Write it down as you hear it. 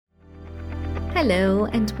Hello,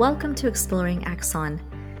 and welcome to Exploring Axon,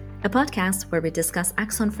 a podcast where we discuss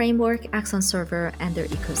Axon Framework, Axon Server, and their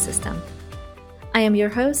ecosystem. I am your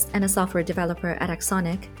host and a software developer at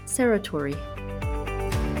Axonic, Sarah Torrey.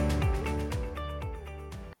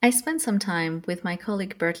 I spent some time with my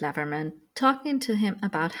colleague Bert Leverman talking to him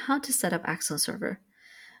about how to set up Axon Server.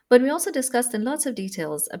 But we also discussed in lots of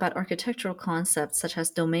details about architectural concepts such as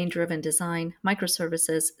domain-driven design,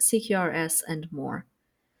 microservices, CQRS, and more.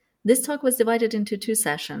 This talk was divided into 2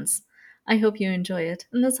 sessions. I hope you enjoy it,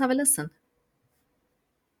 and let's have a listen.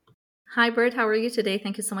 Hi, Bert. How are you today?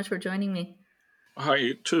 Thank you so much for joining me.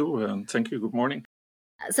 Hi, too, and thank you. Good morning.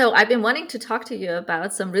 So I've been wanting to talk to you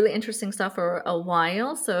about some really interesting stuff for a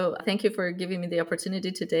while. So thank you for giving me the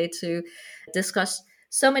opportunity today to discuss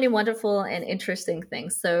so many wonderful and interesting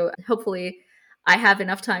things. So hopefully I have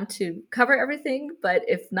enough time to cover everything, but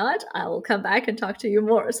if not, I'll come back and talk to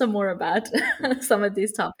you some more about some of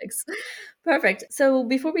these topics. Perfect. So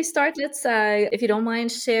before we start, let's, if you don't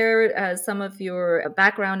mind, share some of your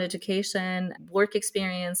background, education, work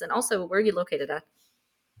experience, and also where you're located at.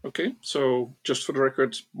 Okay, so just for the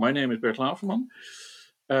record, my name is Bert Laverman,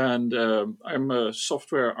 and I'm a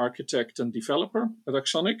software architect and developer at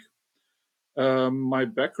Axonic. My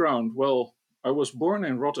background, well, I was born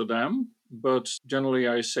in Rotterdam, but generally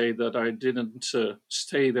I say that I didn't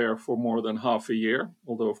stay there for more than half a year,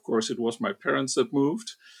 although, of course, it was my parents that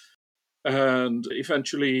moved. And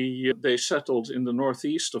eventually they settled in the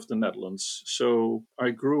northeast of the Netherlands. So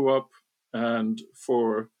I grew up, and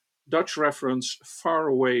for Dutch reference, far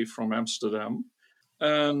away from Amsterdam,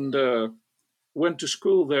 and went to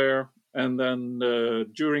school there. And then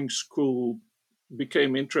during school,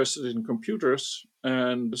 became interested in computers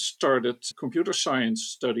and started computer science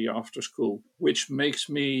study after school, which makes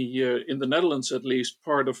me, in the Netherlands at least,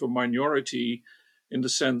 part of a minority in the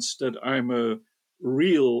sense that I'm a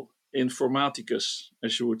real informaticus,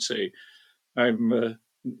 as you would say. I'm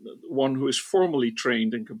one who is formally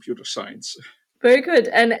trained in computer science. Very good.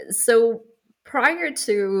 And so prior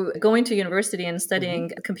to going to university and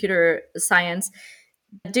studying computer science,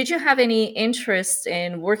 did you have any interest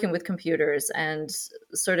in working with computers and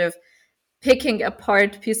sort of picking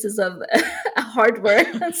apart pieces of hardware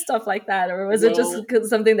and stuff like that? Or was it just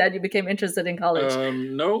something that you became interested in college?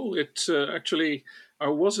 No, it actually, I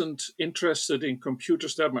wasn't interested in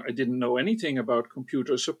computers that much. I didn't know anything about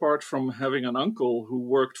computers apart from having an uncle who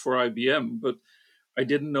worked for IBM, but I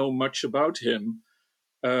didn't know much about him.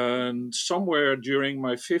 And somewhere during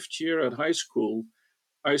my 5th year at high school,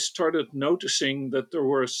 I started noticing that there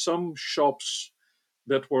were some shops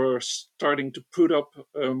that were starting to put up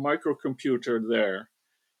a microcomputer there.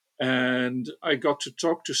 And I got to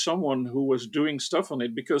talk to someone who was doing stuff on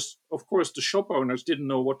it because, of course, the shop owners didn't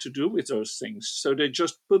know what to do with those things. So they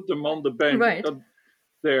just put them on the bank Right.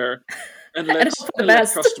 there and And let, hope for the and let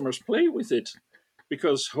best. customers play with it.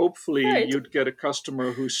 Because hopefully Right. you'd get a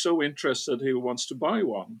customer who's so interested he wants to buy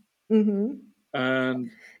one.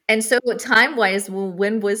 And so time-wise,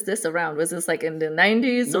 when was this around? Was this like in the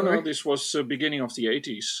 90s No, or? this was beginning of the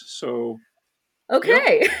 80s. So, yeah.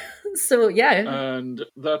 Okay. So yeah. And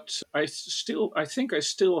that I think I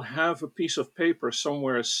still have a piece of paper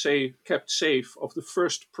somewhere kept safe of the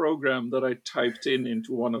first program that I typed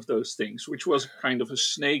into one of those things, which was kind of a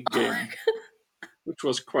snake game, which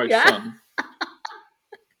was quite Yeah. fun.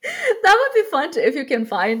 That would be fun if you can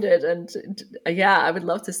find it. And yeah, I would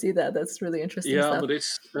love to see that. That's really interesting Yeah, stuff. but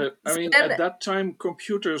it's, I So mean, then, at that time,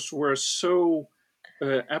 computers were so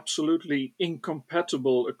absolutely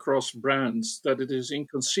incompatible across brands that it is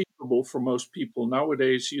inconceivable for most people.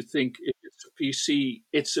 Nowadays, you think if it's a PC,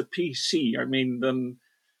 it's a PC. I mean, then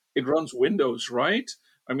it runs Windows, right?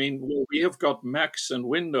 I mean, well, we have got Macs and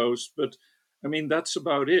Windows, but I mean, that's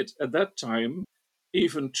about it. At that time,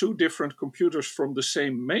 even 2 different computers from the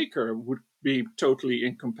same maker would be totally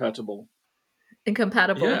incompatible.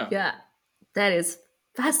 incompatible. Yeah. Yeah. That is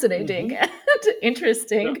fascinating Hmm. and Yeah.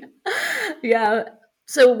 interesting. Yeah.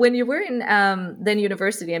 So when you were in then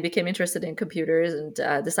university and became interested in computers and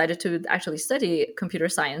decided to actually study computer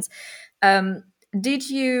science, um, did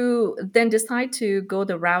you then decide to go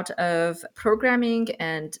the route of programming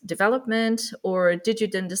and development, or did you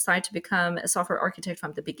then decide to become a software architect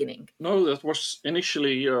from the beginning? No, that was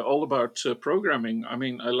initially all about programming. I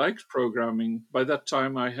mean, I liked programming. By that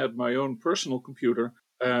time, I had my own personal computer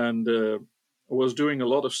and was doing a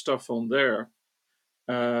lot of stuff on there.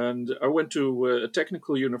 And I went to a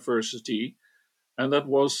technical university, and that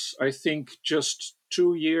was, I think, just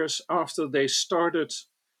 2 years after they started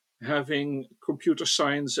having computer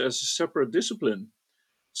science as a separate discipline.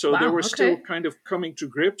 So they Wow. were still Okay. kind of coming to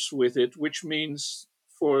grips with it, which means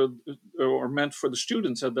for or meant for the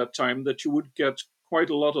students at that time that you would get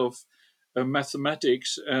quite a lot of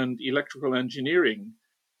mathematics and electrical engineering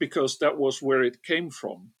because that was where it came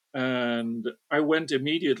from. And I went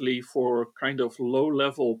immediately for kind of low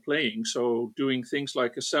level playing, so doing things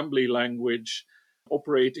like assembly language,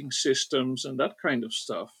 operating systems, and that kind of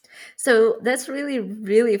stuff. So that's really,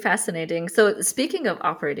 really fascinating. So speaking of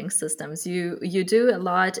operating systems, you do a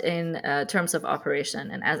lot in terms of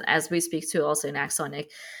operation, and as we speak to also in Axonic.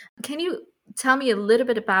 Can you tell me a little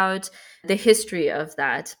bit about the history of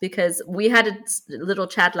that? Because we had a little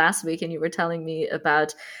chat last week, and you were telling me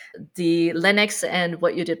about the Linux and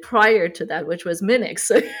what you did prior to that, which was Minix.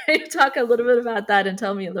 So can you talk a little bit about that and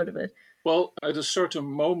tell me a little bit? Well, at a certain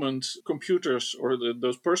moment, computers or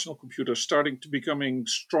those personal computers starting to becoming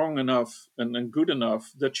strong enough and good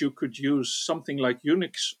enough that you could use something like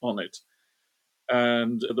Unix on it.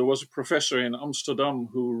 And there was a professor in Amsterdam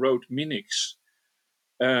who wrote Minix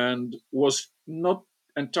and was not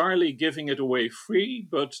entirely giving it away free,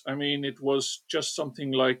 but I mean, it was just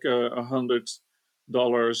something like $100,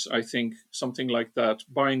 I think, something like that,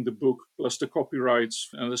 buying the book plus the copyrights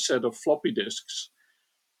and a set of floppy disks.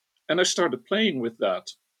 And I started playing with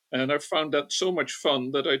that. And I found that so much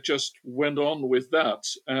fun that I just went on with that.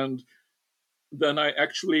 And then I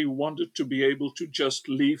actually wanted to be able to just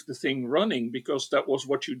leave the thing running because that was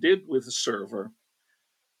what you did with a server.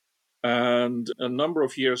 And a number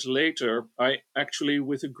of years later, I actually,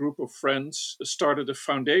 with a group of friends, started a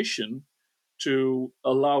foundation to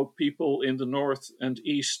allow people in the north and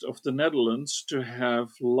east of the Netherlands to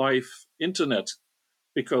have live internet.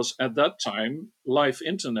 Because at that time, live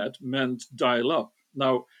internet meant dial up.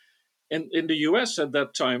 Now, in the US at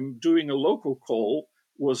that time, doing a local call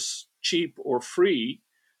was cheap or free.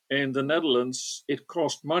 In the Netherlands, it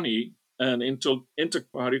cost money. And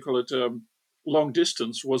how do you call it, long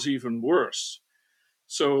distance was even worse.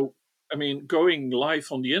 So, I mean, going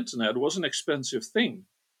live on the internet was an expensive thing.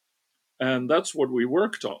 And that's what we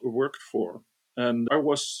worked for. And I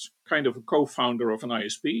was kind of a co-founder of an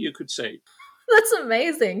ISP, you could say. That's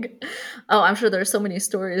amazing. Oh, I'm sure there's so many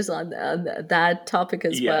stories on that topic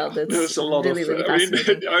as Yeah, well. That's there's a lot of. really, really I mean,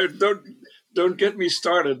 fascinating. I don't get me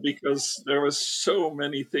started because there was so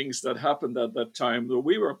many things that happened at that time.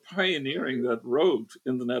 We were pioneering that road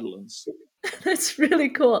in the Netherlands. That's really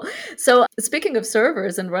cool. So, speaking of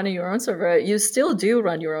servers and running your own server, you still do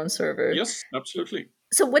run your own server. Yes, absolutely.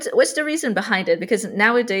 So, what's the reason behind it? Because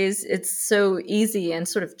nowadays it's so easy and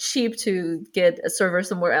sort of cheap to get a server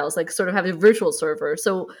somewhere else, like sort of have a virtual server.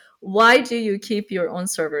 So, why do you keep your own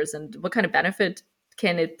servers, and what kind of benefit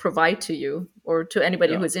can it provide to you or to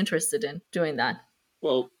anybody who Yeah. is interested in doing that?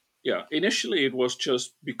 Well, yeah. Initially, it was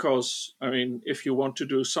just because, I mean, if you want to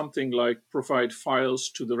do something like provide files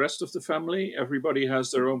to the rest of the family, everybody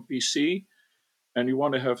has their own PC, and you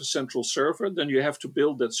want to have a central server, then you have to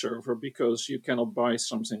build that server because you cannot buy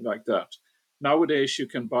something like that. Nowadays, you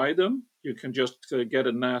can buy them. You can just get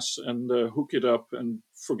a NAS and hook it up and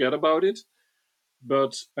forget about it.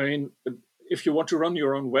 But I mean, if you want to run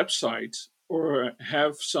your own website or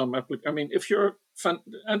have some I mean, if you're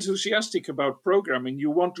enthusiastic about programming,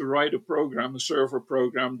 you want to write a program, a server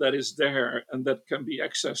program that is there and that can be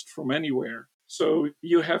accessed from anywhere. So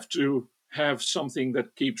you have to have something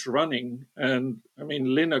that keeps running. And I mean,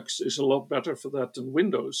 Linux is a lot better for that than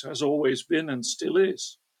Windows, has always been and still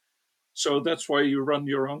is. So that's why you run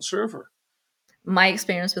your own server. My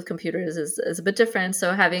experience with computers is a bit different.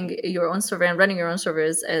 So having your own server and running your own server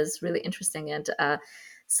is really interesting and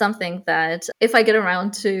something that if I get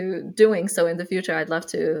around to doing so in the future, I'd love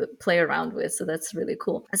to play around with. So that's really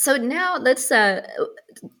cool. So now let's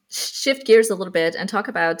shift gears a little bit and talk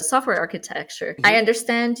about software architecture. I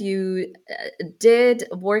understand you did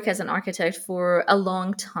work as an architect for a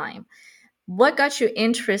long time. What got you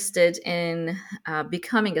interested in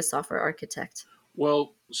becoming a software architect?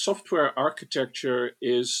 Well, software architecture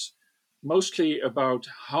is mostly about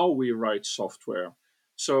how we write software.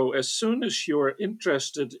 So, as soon as you're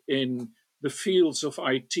interested in the fields of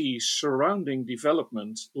IT surrounding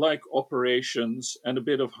development, like operations and a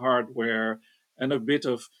bit of hardware and a bit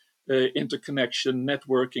of interconnection,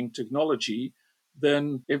 networking technology,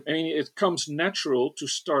 then it comes natural to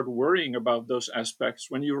start worrying about those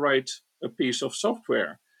aspects when you write a piece of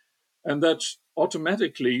software. And that's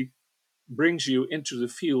automatically brings you into the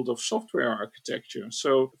field of software architecture.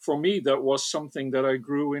 So for me, that was something that I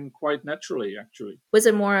grew in quite naturally, actually. Was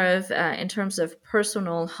it more of in terms of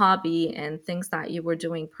personal hobby and things that you were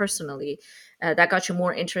doing personally that got you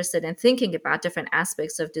more interested in thinking about different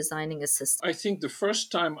aspects of designing a system? I think the first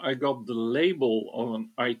time I got the label of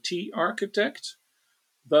an IT architect,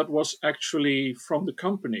 that was actually from the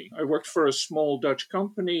company. I worked for a small Dutch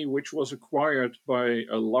company which was acquired by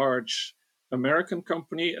a large American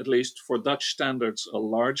company, at least for Dutch standards, a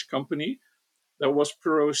large company. That was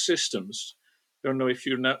Perot Systems. I don't know if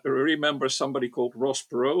you remember somebody called Ross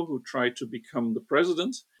Perot who tried to become the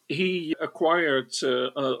president. He acquired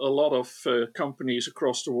a lot of companies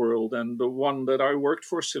across the world, and the one that I worked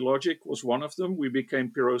for, Silogic, was one of them. We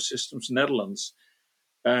became Perot Systems Netherlands.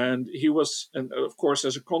 And and of course,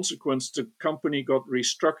 as a consequence, the company got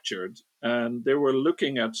restructured, and they were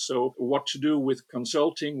looking at what to do with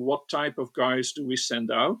consulting, what type of guys do we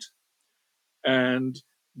send out, and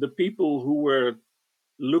the people who were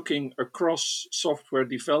looking across software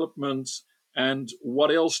development and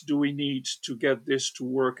what else do we need to get this to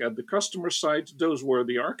work at the customer side, those were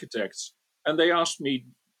the architects. And they asked me,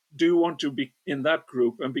 do you want to be in that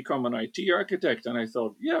group and become an IT architect? And I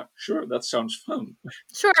thought, yeah, sure, that sounds fun.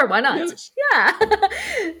 Sure, why not? Yes. Yeah.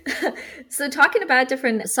 So, talking about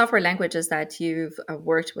different software languages that you've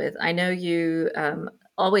worked with, I know you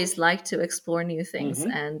always like to explore new things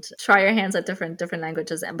Mm-hmm. and try your hands at different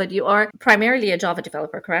languages. But you are primarily a Java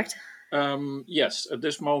developer, correct? Yes, at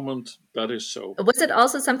this moment, that is so. Was it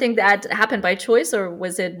also something that happened by choice, or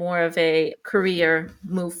was it more of a career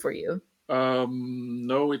move for you?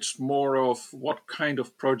 No, it's more of what kind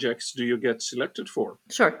of projects do you get selected for?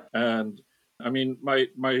 Sure. And I mean,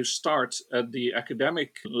 my start at the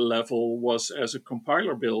academic level was as a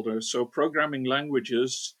compiler builder. So programming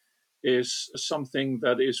languages is something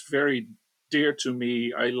that is very dear to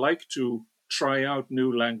me. I like to try out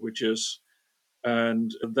new languages,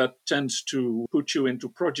 and that tends to put you into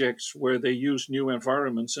projects where they use new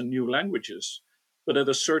environments and new languages. But at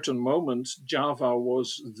a certain moment, Java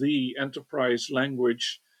was the enterprise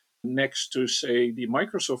language next to, say, the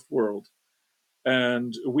Microsoft world.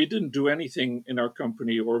 And we didn't do anything in our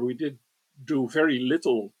company, or we did do very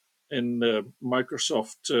little in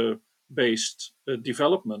Microsoft based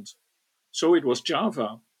development. So it was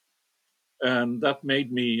Java, and that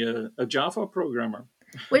made me a Java programmer.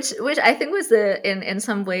 Which I think was the in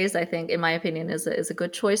some ways, I think in my opinion is a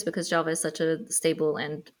good choice, because Java is such a stable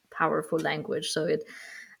and powerful language. So it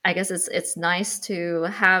I guess it's nice to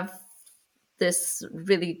have this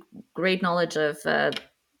really great knowledge of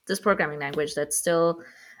this programming language that's still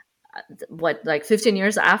what, like 15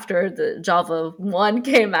 years after the Java 1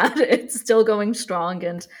 came out, it's still going strong,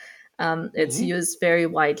 and it's Mm-hmm. used very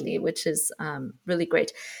widely, which is really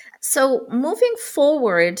great. So moving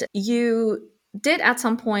forward, you did at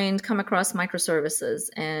some point come across microservices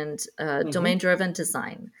and Mm-hmm. domain driven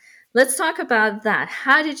design. Let's talk about that.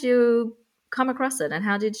 How did you come across it, and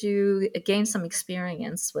how did you gain some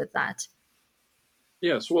experience with that?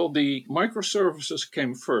 Yes, well, the microservices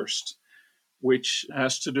came first, which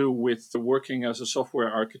has to do with working as a software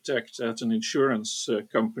architect at an insurance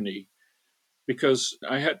company, because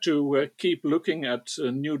I had to keep looking at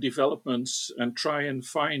new developments and try and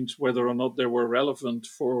find whether or not they were relevant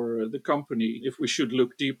for the company, if we should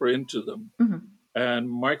look deeper into them. Mhm. And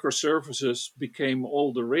microservices became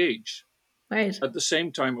all the rage. Right. At the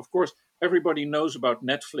same time, of course, everybody knows about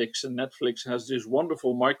Netflix, and Netflix has this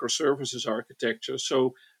wonderful microservices architecture.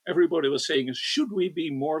 So everybody was saying, should we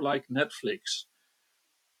be more like Netflix?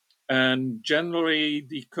 And generally,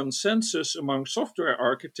 the consensus among software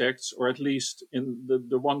architects, or at least in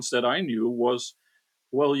the ones that I knew, was,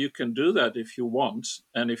 well, you can do that if you want.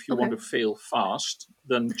 And if you want Okay. to fail fast,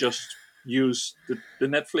 then just use the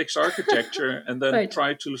Netflix architecture and then Right.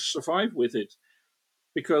 try to survive with it.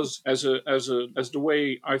 Because as the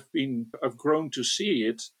way I've grown to see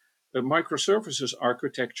it, the microservices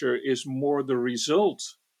architecture is more the result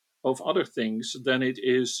of other things than it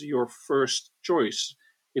is your first choice.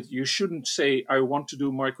 You shouldn't say I want to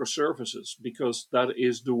do microservices because that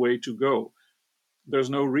is the way to go. There's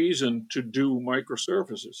no reason to do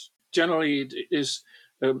microservices. Generally, it is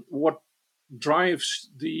what drives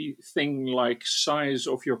the thing like size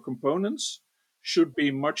of your components should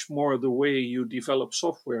be much more the way you develop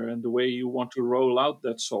software and the way you want to roll out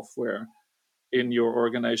that software in your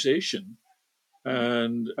organization.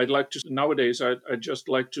 And I just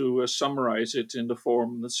like to summarize it in the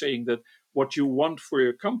form of saying that what you want for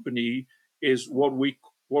your company is what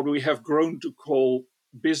we have grown to call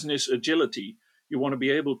business agility. You want to be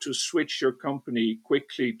able to switch your company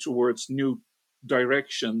quickly towards new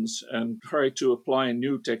directions and try to apply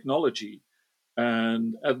new technology.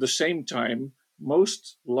 And at the same time,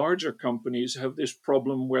 most larger companies have this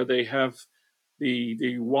problem where they have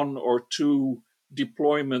the one or two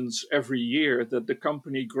deployments every year that the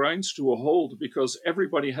company grinds to a halt because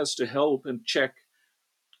everybody has to help and check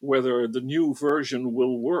whether the new version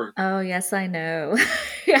will work. Oh, yes, I know.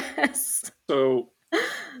 Yes. So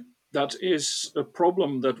that is a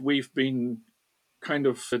problem that we've been kind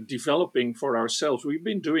of developing for ourselves. We've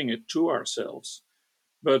been doing it to ourselves.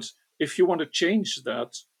 But if you want to change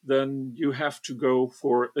that, then you have to go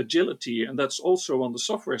for agility. And that's also on the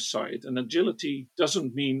software side. And agility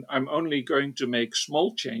doesn't mean I'm only going to make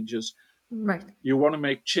small changes. Right. You want to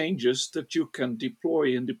make changes that you can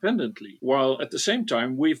deploy independently. While at the same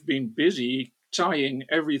time, we've been busy tying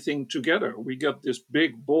everything together. We got this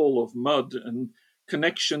big ball of mud and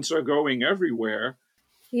connections are going everywhere.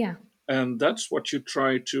 Yeah. And that's what you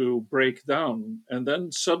try to break down. And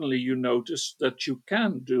then suddenly you notice that you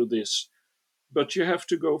can do this, but you have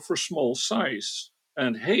to go for small size.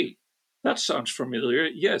 And hey, that sounds familiar.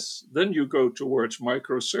 Yes, then you go towards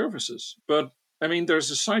microservices. But I mean, there's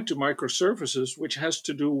a side to microservices which has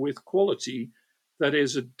to do with quality that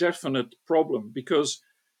is a definite problem because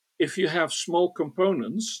if you have small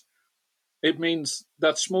components, it means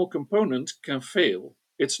that small component can fail.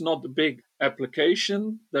 It's not the big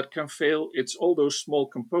application that can fail, it's all those small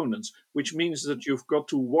components, which means that you've got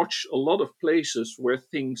to watch a lot of places where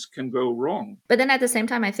things can go wrong. But then at the same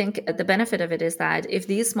time, I think the benefit of it is that if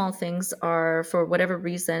these small things are, for whatever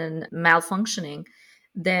reason, malfunctioning,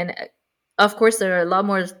 then of course there are a lot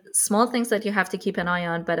more small things that you have to keep an eye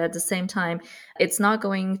on. But at the same time, it's not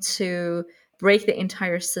going to break the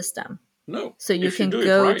entire system. No, So you if you can do it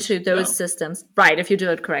go right, to yeah. those systems, right, if you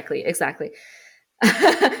do it correctly. Exactly.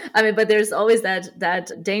 I mean, but there's always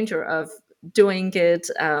that danger of doing it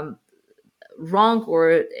wrong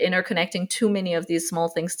or interconnecting too many of these small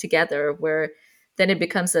things together, where then it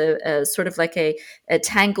becomes a sort of like a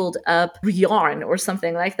tangled up yarn or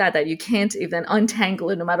something like that you can't even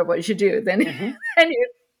untangle it no matter what you do. Then Mm-hmm.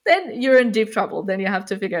 then you're in deep trouble. Then you have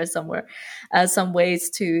to figure out somewhere some ways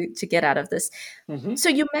to get out of this. Mm-hmm. So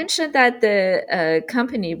you mentioned that the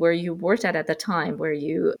company where you worked at the time, where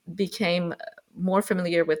you became more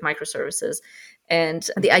familiar with microservices and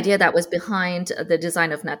the Mm-hmm. idea that was behind the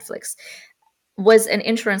design of Netflix, was an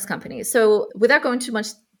insurance company. So without going too much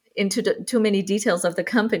into too many details of the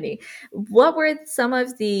company, what were some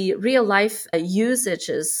of the real life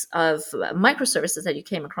usages of microservices that you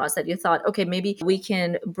came across that you thought, okay, maybe we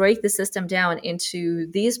can break the system down into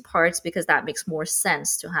these parts because that makes more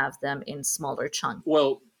sense to have them in smaller chunks?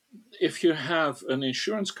 Well, if you have an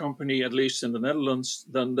insurance company, at least in the Netherlands,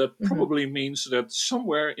 then that Mm-hmm. probably means that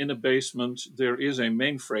somewhere in a basement there is a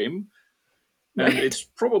mainframe and Right. it's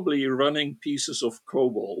probably running pieces of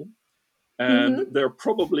COBOL. And Mm-hmm. there are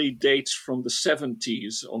probably dates from the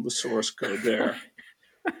 70s on the source code there.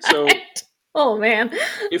 So Right. Oh man.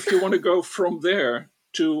 if you want to go from there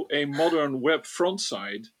to a modern web front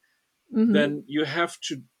side, Mm-hmm. then you have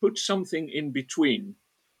to put something in between.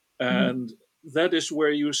 Mm-hmm. And that is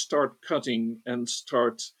where you start cutting and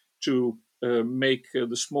start to make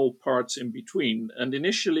the small parts in between. And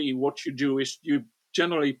initially, what you do is you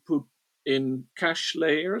generally put in cache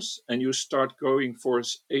layers and you start going for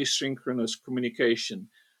asynchronous communication.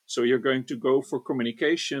 So you're going to go for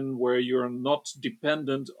communication where you're not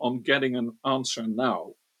dependent on getting an answer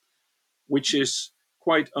now, which is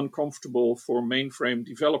quite uncomfortable for mainframe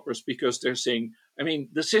developers because they're saying, I mean,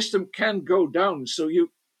 the system can go down, so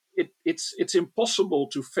it's impossible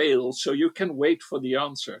to fail, so you can wait for the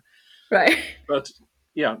answer. Right. But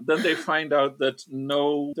yeah, then they find out that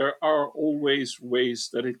no, there are always ways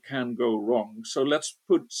that it can go wrong. So let's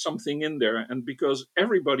put something in there. And because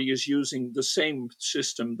everybody is using the same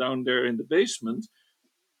system down there in the basement,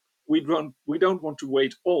 we don't want to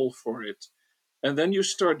wait all for it. And then you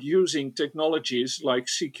start using technologies like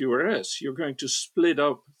CQRS. You're going to split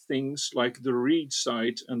up things like the read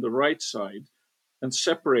side and the write side and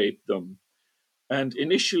separate them. And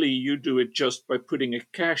initially, you do it just by putting a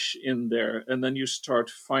cache in there, and then you start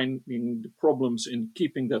finding the problems in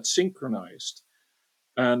keeping that synchronized.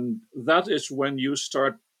 And that is when you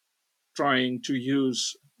start trying to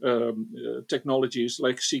use technologies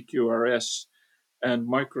like CQRS and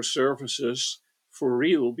microservices for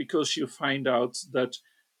real, because you find out that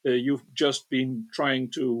you've just been trying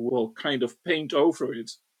to, well, kind of paint over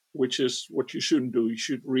it, which is what you shouldn't do. You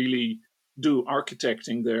should really do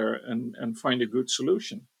architecting there and find a good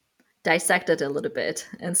solution. Dissect it a little bit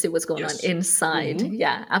and see what's going on Yes. inside. Hmm.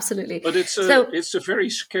 Yeah, absolutely. But it's a So it's a very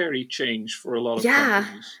scary change for a lot of yeah,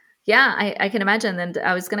 companies. yeah, I can imagine. And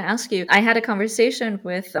I was going to ask you, I had a conversation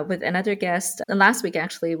with another guest last week,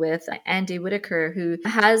 actually, with Andy Whitaker, who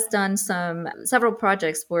has done several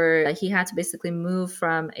projects where he had to basically move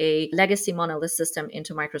from a legacy monolith system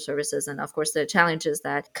into microservices, and of course the challenges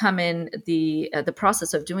that come in the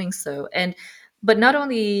process of doing so. And but not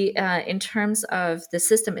only in terms of the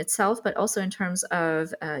system itself, but also in terms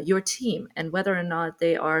of your team and whether or not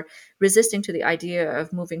they are resisting to the idea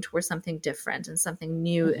of moving towards something different and something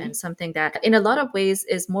new Hmm. and something that, in a lot of ways,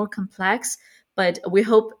 is more complex. But we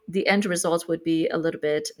hope the end result would be a little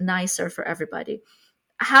bit nicer for everybody.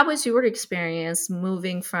 How was your experience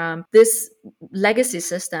moving from this legacy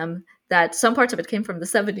system that some parts of it came from the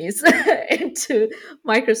 70s into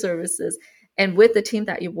microservices? And with the team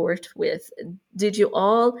that you worked with, did you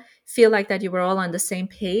all feel like that you were all on the same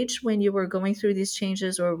page when you were going through these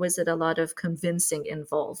changes, or was it a lot of convincing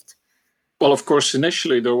involved? Well, of course,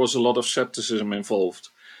 initially there was a lot of skepticism involved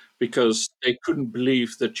because they couldn't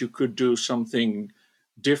believe that you could do something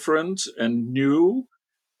different and new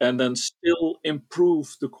and then still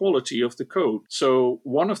improve the quality of the code. So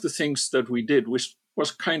one of the things that we did, which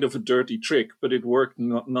was kind of a dirty trick, but it worked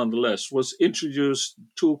nonetheless, was introduce a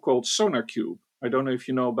tool called SonarQube. I don't know if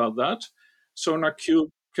you know about that. SonarQube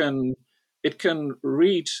can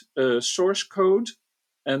read source code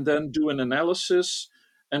and then do an analysis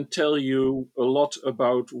and tell you a lot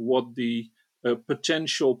about what the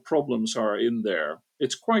potential problems are in there.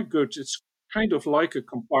 It's quite good. It's kind of like a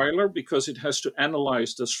compiler because it has to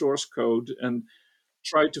analyze the source code and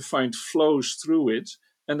try to find flows through it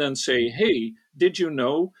and then say, hey, did you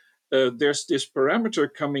know there's this parameter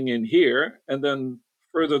coming in here? And then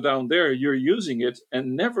further down there, you're using it,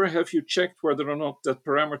 and never have you checked whether or not that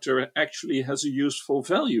parameter actually has a useful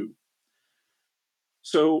value.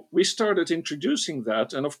 So we started introducing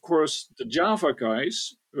that. And of course, the Java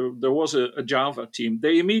guys, there was a Java team,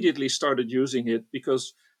 they immediately started using it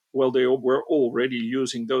because, well, they were already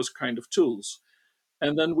using those kind of tools.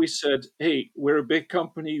 And then we said, hey, we're a big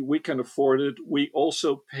company, we can afford it. We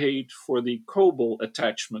also paid for the COBOL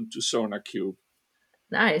attachment to SonarQube.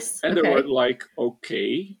 Nice. And they were Okay. like,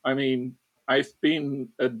 okay. I mean, I've been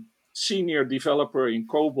a senior developer in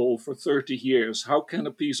COBOL for 30 years. How can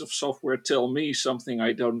a piece of software tell me something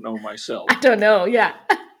I don't know myself? I don't know. Yeah,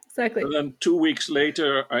 exactly. And then 2 weeks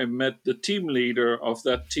later, I met the team leader of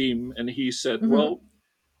that team, and he said, Hmm. well,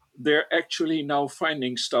 they're actually now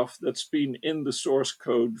finding stuff that's been in the source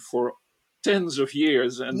code for tens of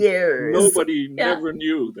years, and Years. nobody Yeah. never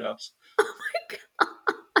knew that.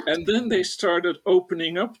 And then they started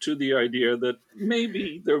opening up to the idea that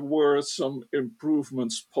maybe there were some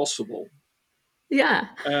improvements possible. Yeah.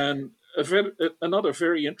 And another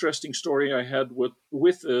very interesting story I had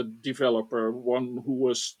with a developer, one who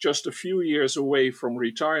was just a few years away from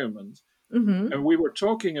retirement. Hmm. And we were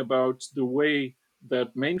talking about the way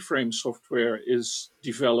that mainframe software is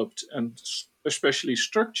developed and especially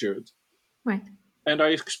structured. Right. And I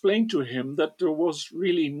explained to him that there was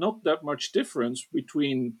really not that much difference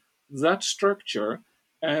between that structure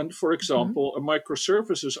and, for Hmm. example, a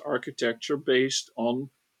microservices architecture based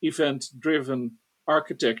on event driven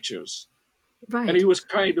architectures. And he Right. was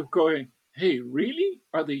kind of going, hey, really?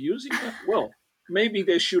 Are they using that? Well, maybe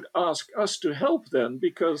they should ask us to help then,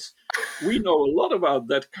 because we know a lot about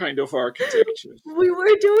that kind of architectures. We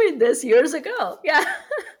were doing this years ago. Yeah.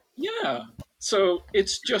 Yeah. So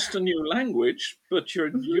it's just a new language, but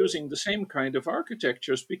you're Hmm. using the same kind of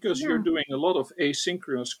architectures because you're Yeah. doing a lot of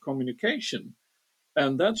asynchronous communication.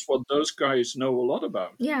 And that's what those guys know a lot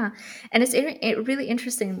about. Yeah, and it's really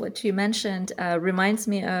interesting what you mentioned. Reminds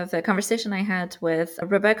me of a conversation I had with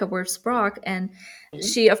Rebecca Worth-Brock, and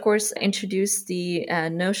Mhm. she, of course, introduced the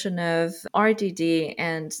notion of RDD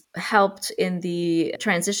and helped in the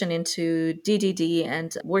transition into DDD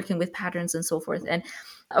and working with patterns and so forth. And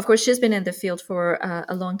of course, she's been in the field for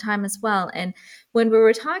a long time as well. And when we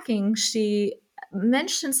were talking, she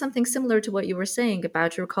mentioned something similar to what you were saying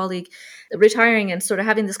about your colleague retiring and sort of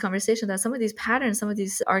having this conversation that some of these patterns, some of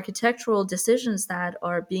these architectural decisions that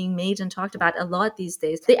are being made and talked about a lot these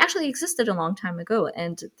days, they actually existed a long time ago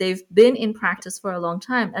and they've been in practice for a long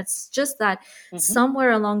time. It's just that Mhm.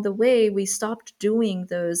 somewhere along the way, we stopped doing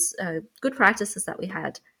those good practices that we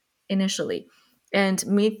had initially and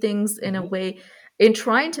made things in a Mhm. way, in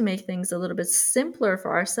trying to make things a little bit simpler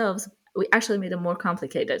for ourselves, we actually made them more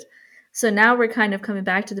complicated. So now we're kind of coming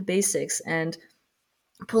back to the basics and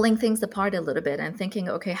pulling things apart a little bit and thinking,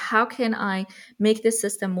 okay, how can I make this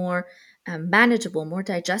system more manageable, more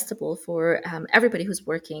digestible for everybody who's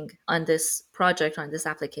working on this project, on this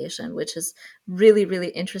application, which is really, really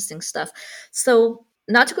interesting stuff. So,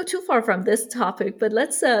 not to go too far from this topic, but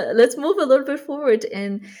let's move a little bit forward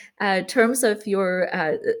in terms of your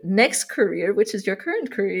next career, which is your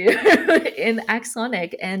current career in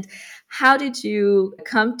Axonic. And how did you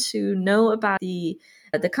come to know about the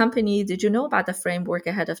company? Did you know about the framework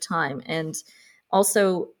ahead of time? And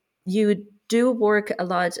also, you do work a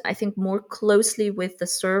lot, I think, more closely with the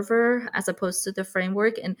server as opposed to the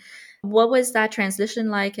framework. And what was that transition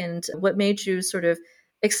like, and what made you sort of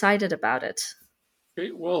excited about it?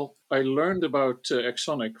 Okay, well, I learned about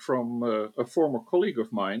Axonic from a former colleague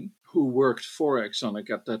of mine who worked for Axonic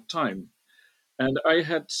at that time. And I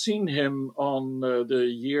had seen him on the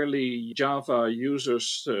yearly Java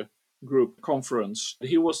users group conference.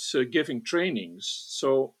 He was giving trainings.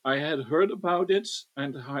 So I had heard about it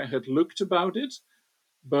and I had looked about it,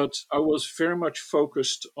 but I was very much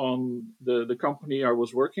focused on the company I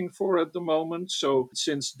was working for at the moment. So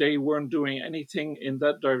since they weren't doing anything in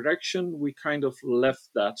that direction, we kind of left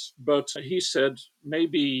that. But he said,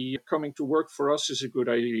 maybe coming to work for us is a good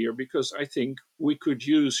idea because I think we could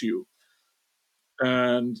use you.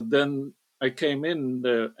 And then I came in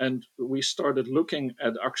and we started looking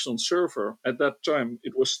at Axon Server. At that time,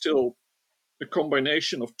 it was still a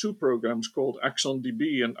combination of two programs called Axon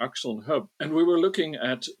DB and Axon Hub. And we were looking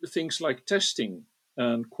at things like testing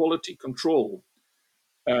and quality control.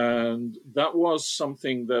 And that was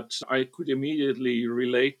something that I could immediately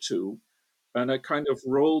relate to. And I kind of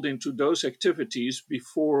rolled into those activities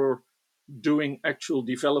before doing actual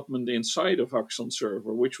development inside of Axon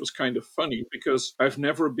Server, which was kind of funny because I've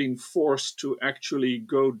never been forced to actually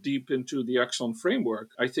go deep into the Axon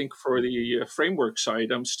framework. I think for the framework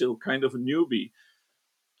side, I'm still kind of a newbie.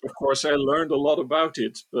 Of course, I learned a lot about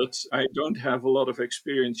it, but I don't have a lot of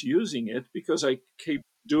experience using it because I keep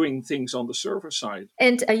doing things on the server side.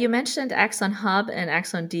 And you mentioned Axon Hub and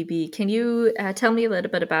Axon DB. Can you tell me a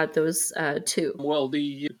little bit about those two? Well,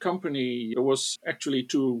 the company was actually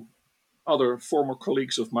two other former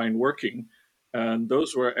colleagues of mine working. And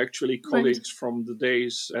those were actually Right. colleagues from the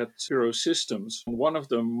days at Hero Systems. One of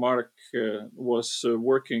them, Mark, was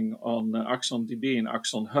working on Axon DB and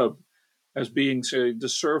Axon Hub as being, say, the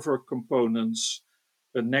server components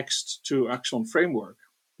next to Axon Framework.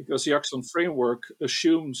 Because the Axon Framework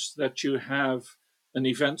assumes that you have an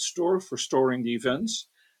event store for storing the events,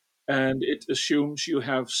 and it assumes you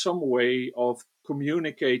have some way of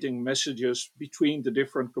communicating messages between the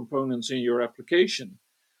different components in your application.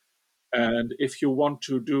 And if you want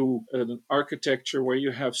to do an architecture where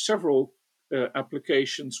you have several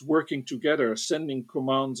applications working together, sending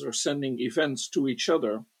commands or sending events to each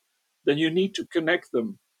other, then you need to connect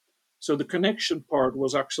them. So the connection part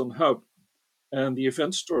was Axon Hub, and the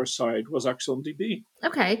event store side was Axon DB.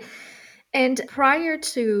 Okay. And prior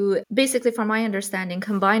to, basically, from my understanding,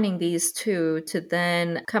 combining these two to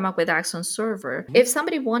then come up with Axon Server, if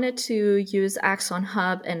somebody wanted to use Axon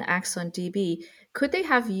Hub and Axon DB, could they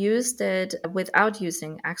have used it without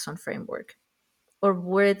using Axon Framework? Or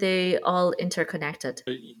were they all interconnected?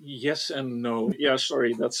 Yes and no. Yeah,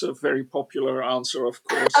 sorry, that's a very popular answer, of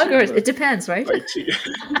course, Of in course, the it depends, right? IT.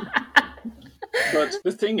 But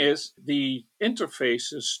the thing is, the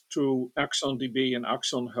interfaces to Axon DB and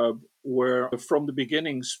Axon Hub were from the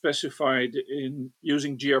beginning specified in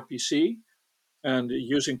using gRPC and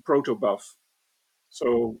using protobuf.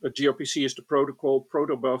 So a gRPC is the protocol,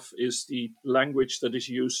 protobuf is the language that is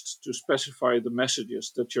used to specify the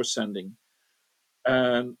messages that you're sending.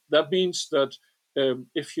 And that means that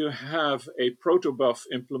if you have a protobuf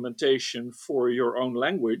implementation for your own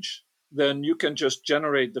language, then you can just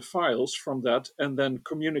generate the files from that and then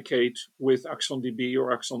communicate with Axon DB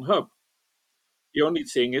or Axon Hub. The only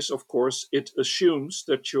thing is, of course, it assumes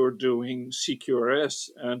that you're doing CQRS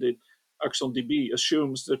and Axon DB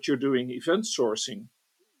assumes that you're doing event sourcing.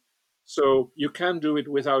 So you can do it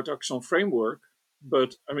without Axon Framework,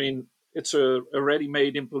 but I mean, it's a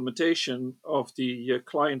ready-made implementation of the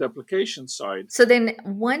client application side. So then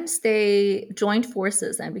once they joined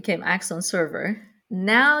forces and became Axon Server,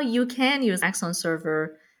 now you can use Axon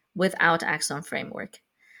Server without Axon Framework.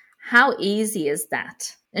 How easy is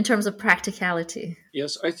that in terms of practicality?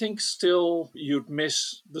 Yes, I think still you'd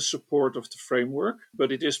miss the support of the framework,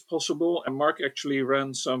 but it is possible. And Mark actually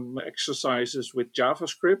ran some exercises with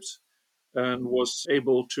JavaScript and was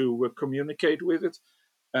able to communicate with it.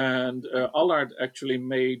 And Allard actually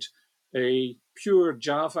made a pure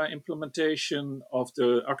Java implementation of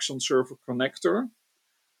the Axon Server connector,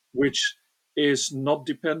 which is not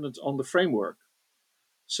dependent on the framework.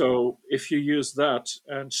 So if you use that,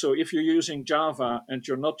 and so if you're using Java and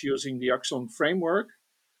you're not using the Axon framework,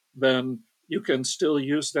 then you can still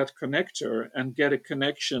use that connector and get a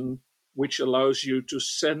connection which allows you to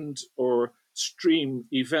send or stream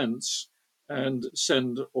events and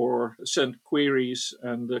send queries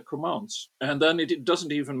and commands. And then it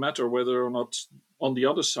doesn't even matter whether or not on the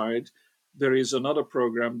other side there is another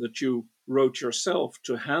program that you wrote yourself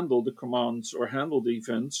to handle the commands or handle the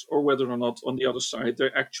events, or whether or not on the other side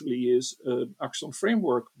there actually is an Axon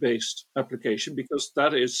Framework based application, because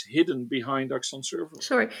that is hidden behind Axon Server.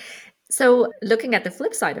 Sure. So looking at the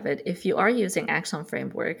flip side of it, if you are using Axon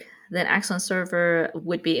Framework, then Axon Server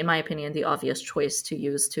would be, in my opinion, the obvious choice to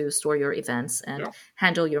use to store your events and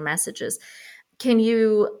handle your messages. Can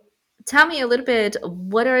you tell me a little bit,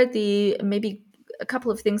 what are the maybe a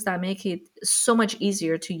couple of things that make it so much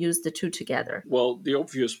easier to use the two together? Well, the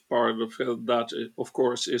obvious part of that, of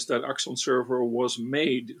course, is that Axon Server was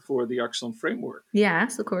made for the Axon Framework.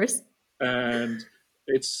 Yes, of course. And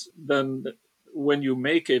it's then when you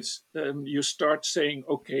make it, you start saying,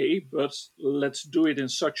 okay, but let's do it in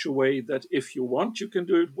such a way that if you want, you can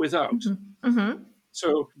do it without. Mm-hmm. Mm-hmm.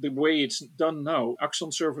 So the way it's done now,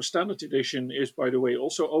 Axon Server Standard Edition is, by the way,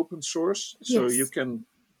 also open source. So Yes. you can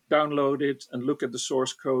download it and look at the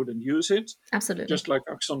source code and use it. Absolutely. Just like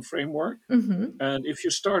Axon Framework. Mm-hmm. And if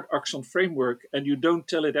you start Axon Framework and you don't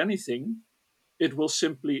tell it anything, it will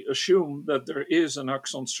simply assume that there is an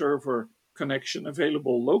Axon Server connection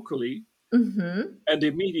available locally, Mm-hmm. and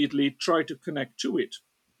immediately try to connect to it.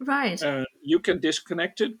 Right. You can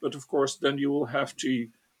disconnect it, but of course then you will have to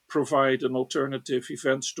provide an alternative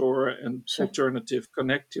event store and alternative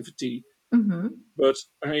connectivity. Mm-hmm. But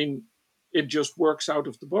I mean, it just works out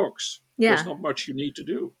of the box. Yeah. There's not much you need to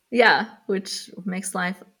do. Yeah, which makes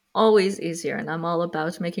life always easier, and I'm all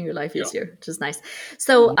about making your life easier, which is nice.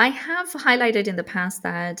 So I have highlighted in the past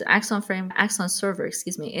that Axon Server,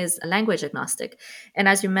 is language agnostic. And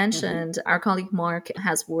as you mentioned, our colleague Mark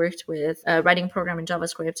has worked with writing program in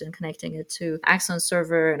JavaScript and connecting it to Axon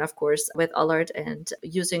Server, and of course with Allard and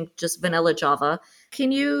using just vanilla Java.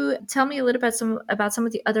 Can you tell me a little bit about some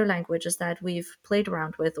of the other languages that we've played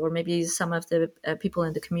around with, or maybe some of the people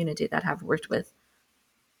in the community that have worked with?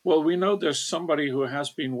 Well, we know there's somebody who has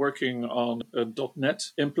been working on a .NET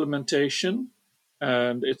implementation,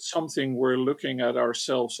 and it's something we're looking at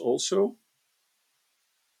ourselves also.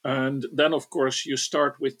 And then, of course, you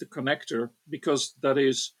start with the connector, because that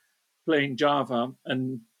is plain Java,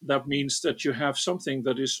 and that means that you have something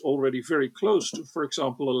that is already very close to, for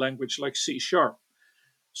example, a language like C#.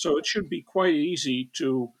 So it should be quite easy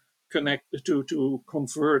to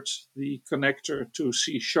convert the connector to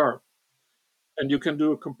C#. And you can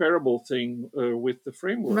do a comparable thing with the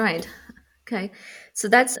framework. Right. Okay. So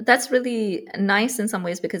that's really nice in some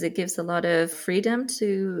ways, because it gives a lot of freedom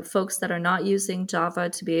to folks that are not using Java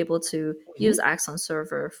to be able to use Axon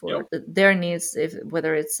Server for their needs,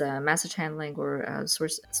 whether it's message handling or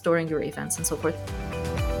storing your events and so forth.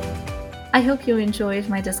 I hope you enjoyed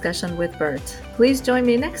my discussion with Bert. Please join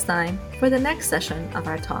me next time for the next session of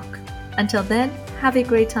our talk. Until then, have a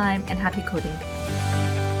great time and happy coding.